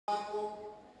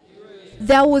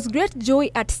There was great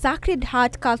joy at Sacred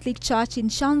Heart Catholic Church in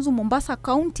Shanzu, Mombasa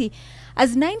County,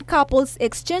 as 9 couples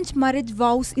exchanged marriage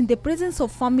vows in the presence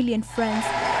of family and friends.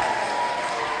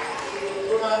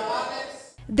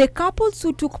 The couples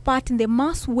who took part in the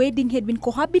mass wedding had been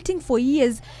cohabiting for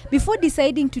years before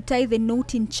deciding to tie the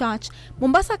knot in church.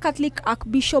 Mombasa Catholic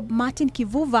Archbishop Martin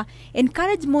Kivuva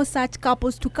encouraged more such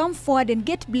couples to come forward and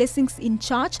get blessings in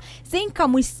church, saying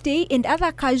kamwe and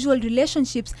other casual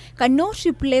relationships cannot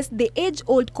replace the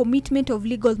age-old commitment of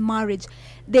legal marriage.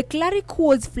 The cleric, who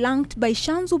was flanked by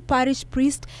Shanzu parish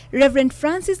priest Reverend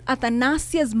Francis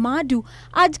Athanasius Madu,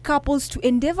 urged couples to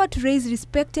endeavor to raise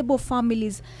respectable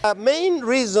families. The main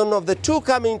reason of the two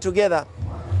coming together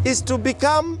is to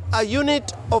become a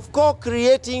unit of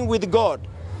co-creating with God.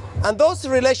 And those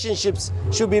relationships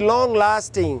should be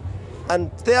long-lasting,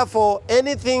 and therefore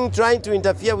anything trying to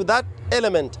interfere with that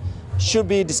element should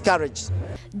be discouraged.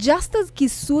 Justus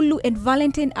Kisulu and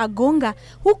Valentine Agonga,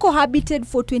 who cohabited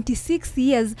for 26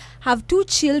 years, have 2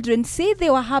 children, say they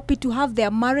were happy to have their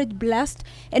marriage blessed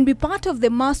and be part of the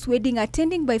mass wedding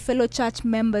attended by fellow church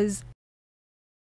members.